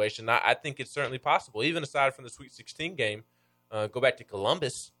those situations? I think it's certainly possible. Even aside from the Sweet 16 game, go back to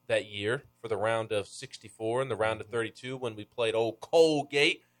Columbus that year for the round of 64 and the round of 32 when we played old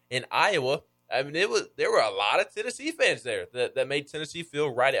Colgate in Iowa. I mean, there were a lot of Tennessee fans there that made Tennessee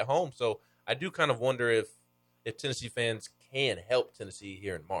feel right at home. So I do kind of wonder if Tennessee fans can help Tennessee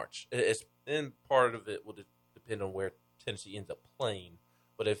here in March. And part of it will depend on where Tennessee ends up playing.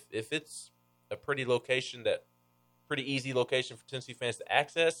 But if it's a pretty easy location for Tennessee fans to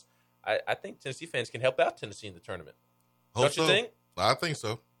access, I think Tennessee fans can help out Tennessee in the tournament. Don't you think? I think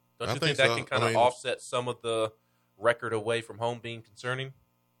so. Don't you think that can kind of offset some of the record away from home being concerning?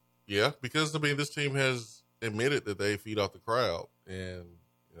 Yeah, because, this team has admitted that they feed off the crowd. And,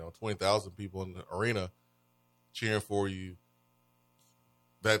 20,000 people in the arena cheering for you,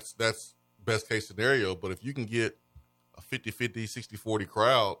 that's best case scenario. But if you can get a 50-50, 60-40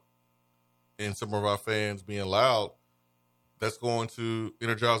 crowd and some of our fans being loud, that's going to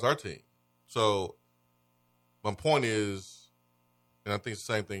energize our team. So my point is, and I think it's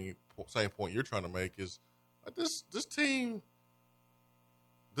the same point you're trying to make, is this team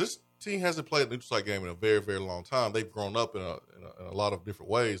hasn't played a neutral site game in a very, very long time. They've grown up in a lot of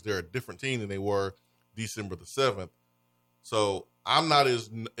different ways. They're a different team than they were December the 7th. So I'm not as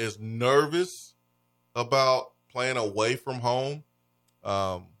nervous about playing away from home.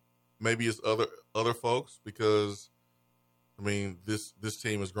 Maybe it's other folks, because this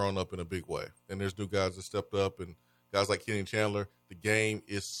team has grown up in a big way, and there's new guys that stepped up, and guys like Kenny Chandler. The game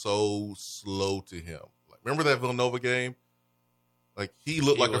is so slow to him. Like, remember that Villanova game? Like, he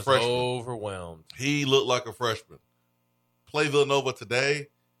looked like a freshman. Overwhelmed. He looked like a freshman. Play Villanova today,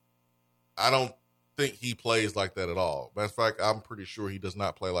 I don't think he plays like that at all. Matter of fact, I'm pretty sure he does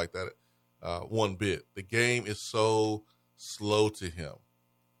not play like that one bit. The game is so slow to him.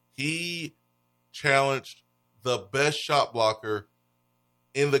 He challenged the best shot blocker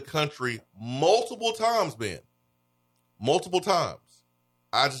in the country multiple times, Ben. Multiple times.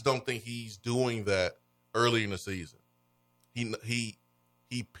 I just don't think he's doing that early in the season. He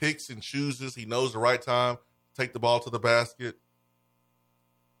picks and chooses. He knows the right time to take the ball to the basket.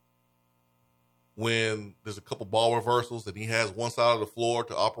 When there's a couple ball reversals and he has one side of the floor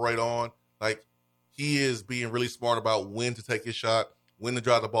to operate on, like, he is being really smart about when to take his shot, when to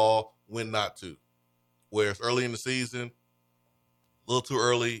drive the ball, when not to. Whereas early in the season, a little too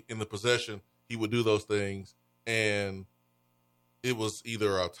early in the possession, he would do those things, and it was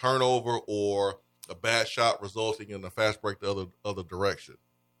either a turnover or a bad shot resulting in a fast break the other direction.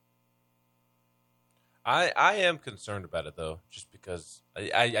 I am concerned about it, though, just because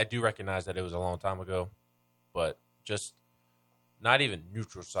I do recognize that it was a long time ago, but just not even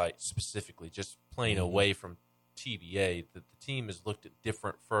neutral site specifically, just playing away from TBA, the team has looked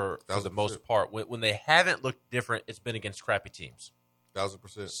different for the most part. When they haven't looked different, it's been against crappy teams.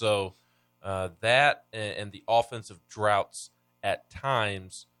 1,000%. So that and the offensive droughts at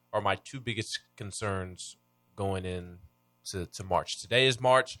times are my two biggest concerns going in to March. Today is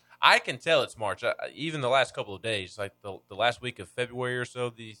March. I can tell it's March. Even the last couple of days, like the last week of February or so,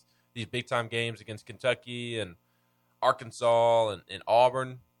 these big-time games against Kentucky and Arkansas and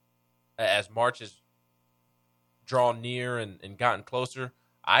Auburn, as March has drawn near and gotten closer,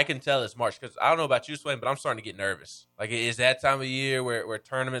 I can tell it's March because I don't know about you, Swain, but I'm starting to get nervous. Like, it's that time of year where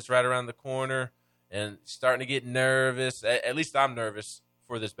tournament's right around the corner and starting to get nervous. At least I'm nervous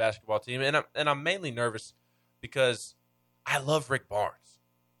for this basketball team, and I'm mainly nervous because I love Rick Barnes,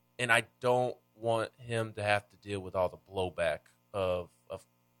 and I don't want him to have to deal with all the blowback of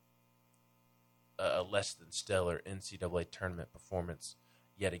a less than stellar NCAA tournament performance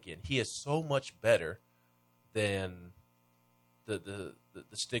yet again. He is so much better than the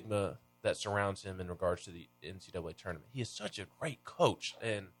stigma that surrounds him in regards to the NCAA tournament. He is such a great coach,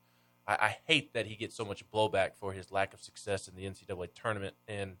 and I hate that he gets so much blowback for his lack of success in the NCAA tournament.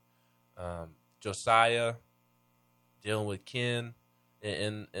 And Josiah dealing with Ken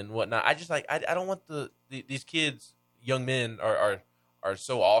and whatnot. I just I don't want these kids, young men are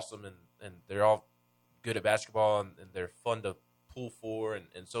so awesome and they're all good at basketball and they're fun to pull for,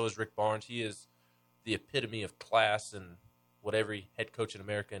 and so is Rick Barnes. He is the epitome of class and what every head coach in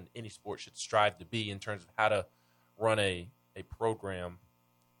America in any sport should strive to be in terms of how to run a program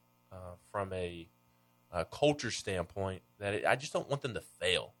from a culture standpoint. That I just don't want them to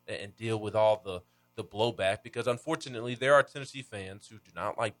fail and deal with all the blowback, because unfortunately there are Tennessee fans who do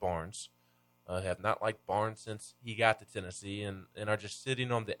not like Barnes, have not liked Barnes since he got to Tennessee, and are just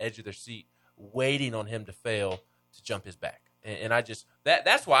sitting on the edge of their seat waiting on him to fail to jump his back. And I just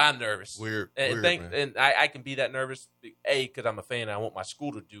that's why I'm nervous. Weird, man. And I can be that nervous, A, because I'm a fan and I want my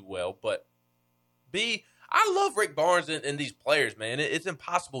school to do well, but B, I love Rick Barnes and these players, man. It's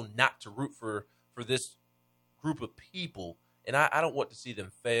impossible not to root for this group of people, and I don't want to see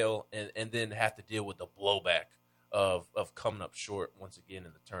them fail and then have to deal with the blowback of coming up short once again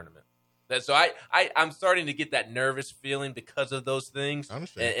in the tournament. So I'm starting to get that nervous feeling because of those things. I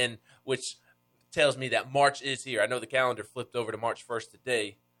understand. And which tells me that March is here. I know the calendar flipped over to March 1st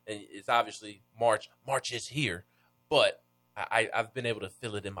today, and it's obviously March. March is here, but I've been able to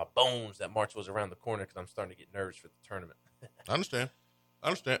feel it in my bones that March was around the corner because I'm starting to get nervous for the tournament. I understand.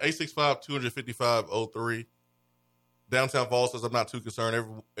 865-255-03. Downtown Falls says, I'm not too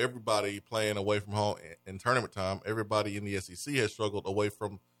concerned. Everybody playing away from home in tournament time, everybody in the SEC has struggled away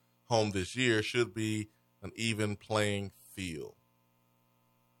from home this year. Should be an even playing field.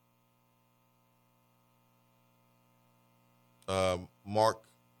 Mark,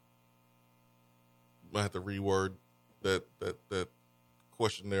 I have to reword that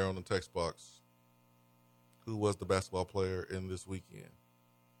question there on the text box. Who was the basketball player in this weekend?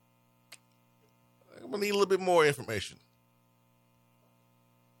 I'm going to need a little bit more information.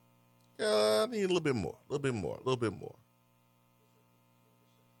 I need a little bit more.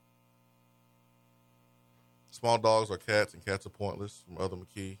 Small dogs are cats, and cats are pointless, from Other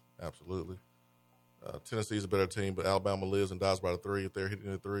McKee. Absolutely. Tennessee is a better team, but Alabama lives and dies by the three. If they're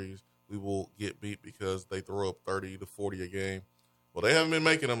hitting the threes, we will get beat because they throw up 30 to 40 a game. Well, they haven't been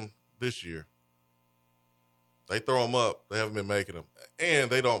making them this year. They throw them up. They haven't been making them.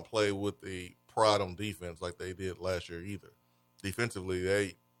 And they don't play with the pride on defense like they did last year either. Defensively,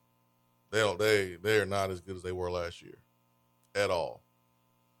 they're not as good as they were last year at all.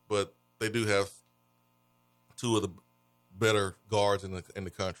 But they do have two of the better guards in the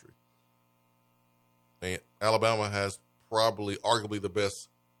country. And Alabama has arguably the best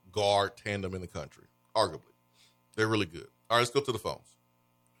guard tandem in the country. Arguably. They're really good. All right, let's go to the phones.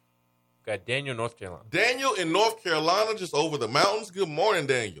 Got Daniel, North Carolina. Daniel in North Carolina, just over the mountains. Good morning,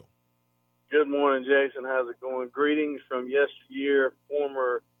 Daniel. Good morning, Jason. How's it going? Greetings from yesteryear,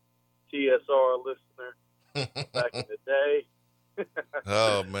 former TSR listener back in the day.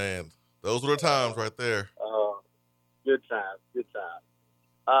 Oh, man. Those were the times right there. Good times.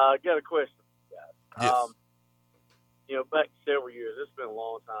 I got a question for you guys. Yes. Back several years, it's been a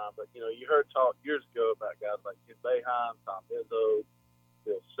long time, but, you heard talk years ago about guys like Ken Boeheim, Tom Izzo,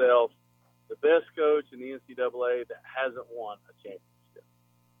 Bill Self, the best coach in the NCAA that hasn't won a championship.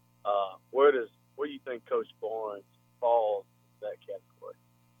 Where do you think Coach Barnes falls in that category?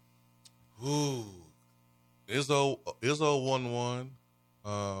 Ooh. Izzo won one.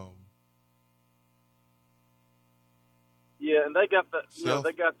 Yeah, and they got that.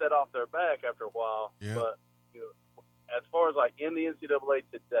 They got that off their back after a while. Yeah. But as far as like in the NCAA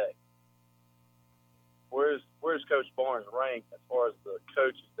today, where's Coach Barnes ranked as far as the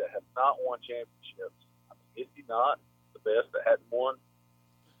coaches that have not won championships? I mean, is he not the best that hadn't won?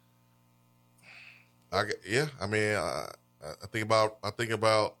 I think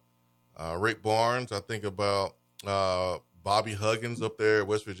about Rick Barnes. I think about Bobby Huggins up there at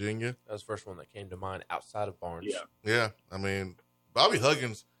West Virginia. That was the first one that came to mind outside of Barnes. Yeah. I mean, Bobby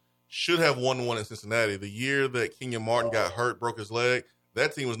Huggins should have won one in Cincinnati. The year that Kenyon Martin got hurt, broke his leg,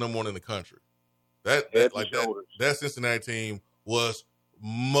 that team was number one in the country. That Cincinnati team was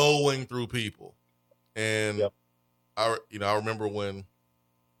mowing through people. And I remember when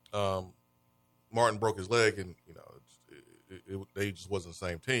Martin broke his leg, and they just wasn't the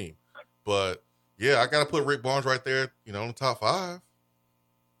same team. But yeah, I got to put Rick Barnes right there, in the top 5.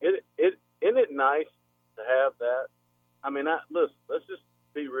 Isn't it nice to have that? I mean, listen, let's just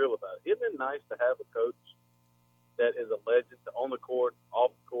be real about it. Isn't it nice to have a coach that is a legend on the court,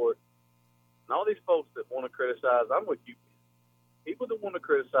 off the court, and all these folks that want to criticize? I'm with you. People that want to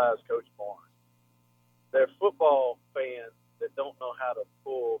criticize Coach Barnes, they're football fans that don't know how to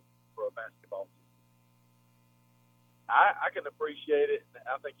pull for a basketball team. I can appreciate it.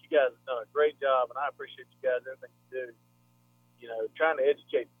 I think you guys have done a great job, and I appreciate you guys, everything you do, trying to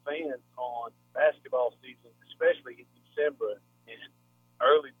educate the fans on basketball season, especially in December and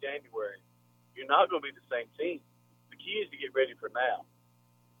early January. You're not going to be the same team. The key is to get ready for now.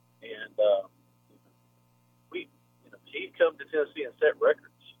 And he's come to Tennessee and set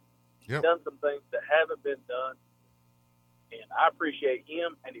records. He's done some things that haven't been done, and I appreciate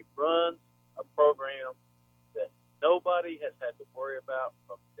him. And he runs a program that nobody has had to worry about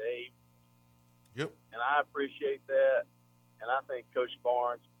from day. Yep. And I appreciate that. And I think Coach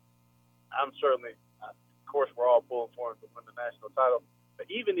Barnes, I'm certainly, of course, we're all pulling for him to win the national title.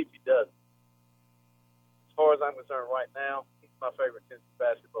 But even if he doesn't, as far as I'm concerned right now, he's my favorite Tennessee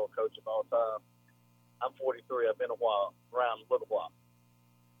basketball coach of all time. I'm 43. I've been around a little while.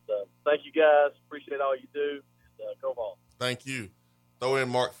 So thank you guys. Appreciate all you do. And go Vols. Thank you. Throw in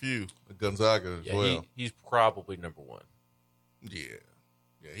Mark Few at Gonzaga as well. He's probably number 1. Yeah.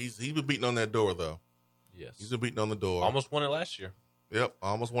 He's been beating on that door though. Yes, he's been beating on the door. Almost won it last year. Yep,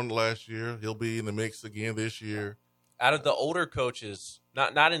 almost won it last year. He'll be in the mix again this year. Out of the older coaches,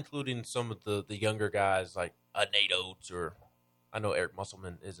 not including some of the younger guys like Nate Oates, or I know Eric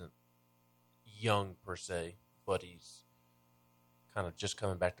Musselman isn't young per se, but he's kind of just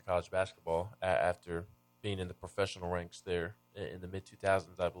coming back to college basketball after being in the professional ranks there in the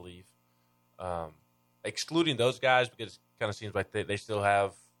mid-2000s, I believe. Excluding those guys, because it kind of seems like they still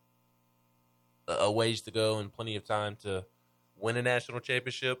have a ways to go and plenty of time to win a national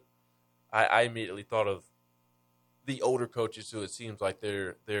championship. I immediately thought of the older coaches who it seems like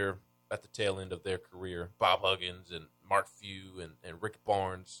they're at the tail end of their career. Bob Huggins and Mark Few and Rick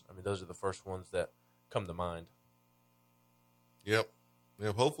Barnes. I mean, those are the first ones that come to mind. Yep.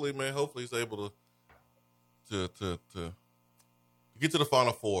 Hopefully, man. Hopefully he's able to get to the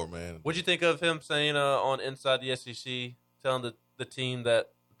Final Four, man. What'd you think of him saying on Inside the SEC, telling the team that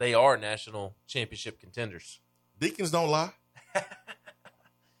they are national championship contenders? Deacons don't lie.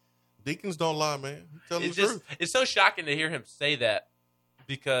 Deacons don't lie, man. Tell the truth. It's so shocking to hear him say that,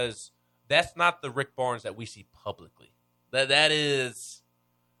 because that's not the Rick Barnes that we see publicly. That is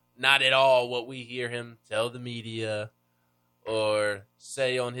not at all what we hear him tell the media or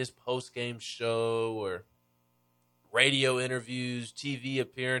say on his post-game show or radio interviews, TV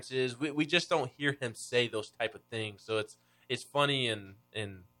appearances. We just don't hear him say those type of things. So it's funny and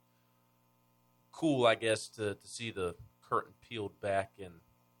cool, I guess, to see the curtain peeled back and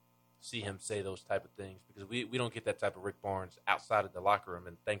see him say those type of things, because we don't get that type of Rick Barnes outside of the locker room.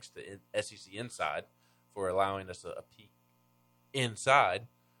 And thanks to SEC Inside for allowing us a peek inside.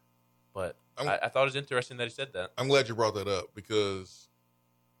 But I thought it was interesting that he said that. I'm glad you brought that up, because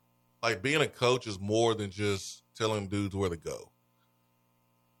like being a coach is more than just telling dudes where to go.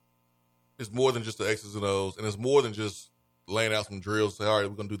 It's more than just the X's and O's, and it's more than just laying out some drills. Say, all right,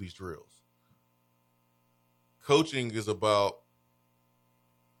 we're going to do these drills. Coaching is about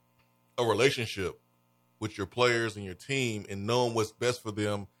a relationship with your players and your team and knowing what's best for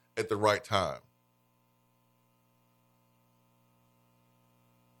them at the right time.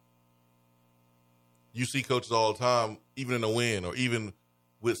 You see coaches all the time, even in a win or even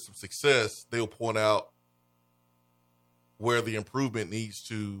with some success, they'll point out where the improvement needs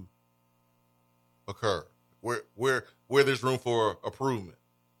to occur, where there's room for improvement.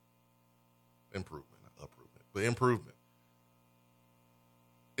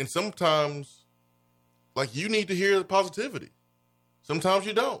 And sometimes, like, you need to hear the positivity. Sometimes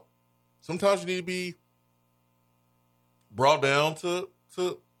you don't. Sometimes you need to be brought down to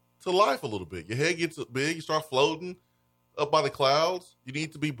life a little bit. Your head gets big, you start floating up by the clouds. You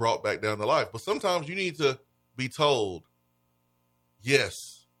need to be brought back down to life. But sometimes you need to be told,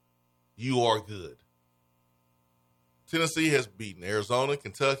 yes, you are good. Tennessee has beaten Arizona,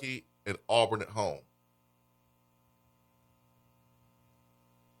 Kentucky, and Auburn at home.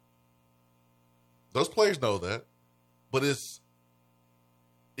 Those players know that, but it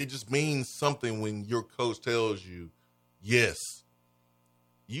just means something when your coach tells you, yes,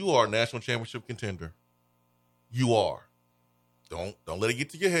 you are a national championship contender. You are. Don't let it get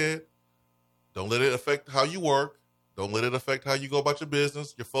to your head. Don't let it affect how you work. Don't let it affect how you go about your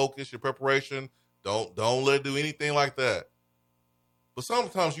business, your focus, your preparation. Don't let it do anything like that. But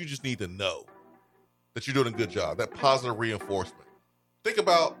sometimes you just need to know that you're doing a good job, that positive reinforcement. Think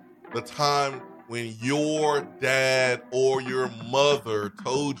about the time when your dad or your mother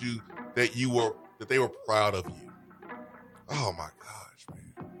told you that they were proud of you. Oh my gosh,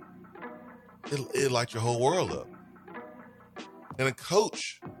 man. It light your whole world up. And a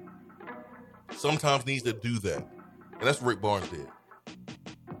coach sometimes needs to do that. And that's what Rick Barnes did.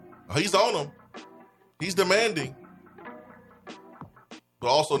 He's on them. He's demanding. But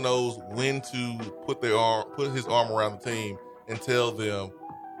also knows when to put his arm around the team and tell them,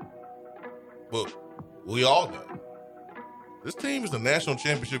 look, we all know this team is a national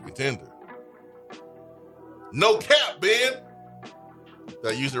championship contender. No cap, Ben. Did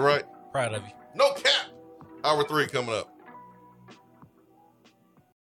I use it right? Proud of you. No cap. Hour 3 coming up.